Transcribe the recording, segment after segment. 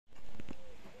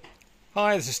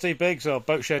Hi, this is Steve Biggs of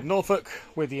Boatshed Norfolk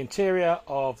with the interior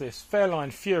of this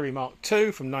Fairline Fury Mark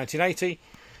II from 1980.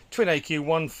 Twin AQ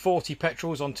 140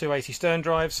 petrols on 280 stern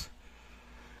drives.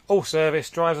 All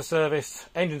serviced, drives are serviced,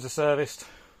 engines are serviced.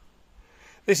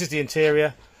 This is the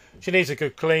interior. She needs a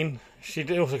good clean. She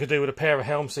also could do with a pair of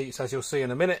helm seats, as you'll see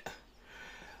in a minute.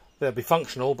 They'll be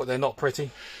functional, but they're not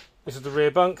pretty. This is the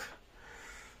rear bunk.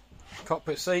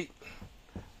 Cockpit seat.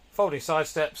 Folding side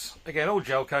steps. Again, all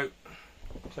gel coat.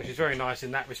 So she's very nice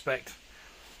in that respect.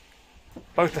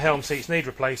 Both the helm seats need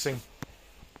replacing.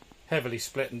 Heavily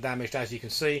split and damaged, as you can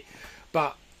see.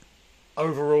 But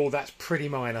overall, that's pretty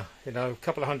minor. You know, a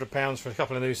couple of £100 for a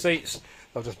couple of new seats.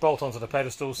 They'll just bolt onto the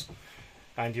pedestals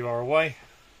and you are away.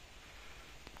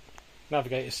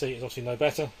 Navigator seat is obviously no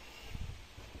better.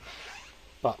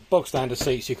 But bog standard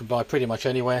seats you can buy pretty much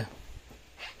anywhere.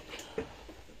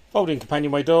 Folding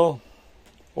companionway door.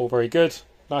 All very good.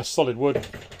 Nice solid wood.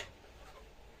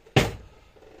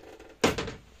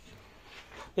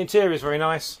 The interior is very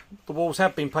nice. The walls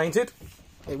have been painted.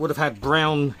 It would have had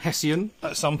brown Hessian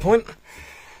at some point.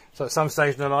 So at some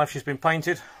stage in her life she's been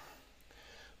painted.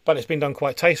 But it's been done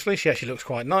quite tastefully. She actually looks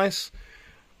quite nice.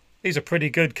 These are pretty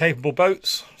good, capable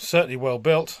boats. Certainly well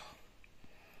built.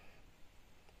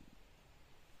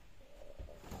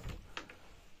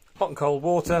 Hot and cold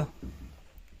water.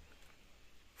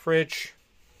 Fridge.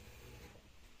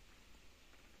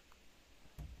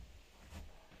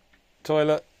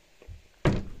 Toilet.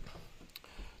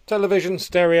 Television,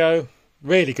 stereo,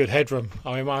 really good headroom.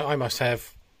 I mean, I must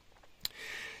have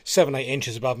 7-8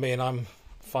 inches above me and I'm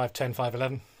 5'10",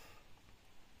 5'11".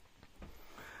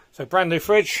 So brand new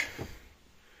fridge.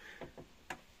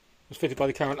 Was fitted by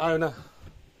the current owner.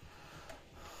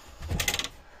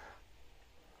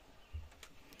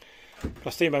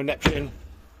 Plastimo Neptune.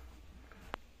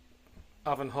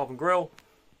 Oven, hob and grill.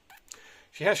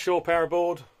 She has shore power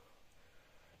board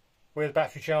with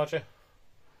battery charger.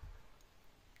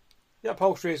 The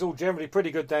upholstery is all generally pretty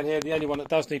good down here. The only one that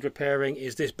does need repairing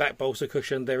is this back bolster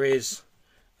cushion. There is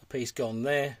a piece gone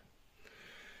there.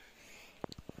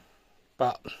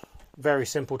 But very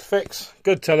simple to fix.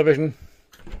 Good television.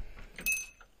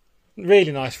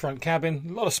 Really nice front cabin.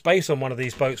 A lot of space on one of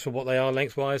these boats for what they are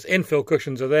lengthwise. Infill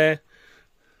cushions are there.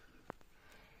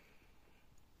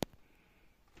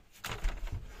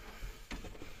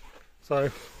 So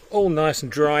all nice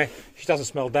and dry. She doesn't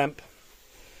smell damp.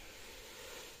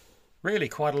 Really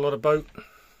quite a lot of boat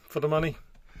for the money.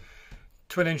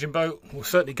 Twin engine boat will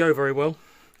certainly go very well.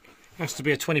 Has to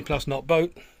be a 20+ knot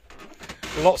boat.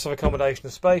 Lots of accommodation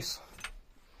and space.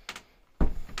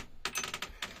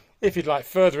 If you'd like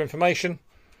further information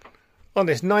on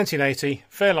this 1980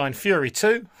 Fairline Fury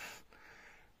 2,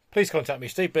 please contact me,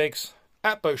 Steve Biggs,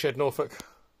 at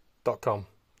boatshednorfolk.com.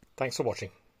 Thanks for watching.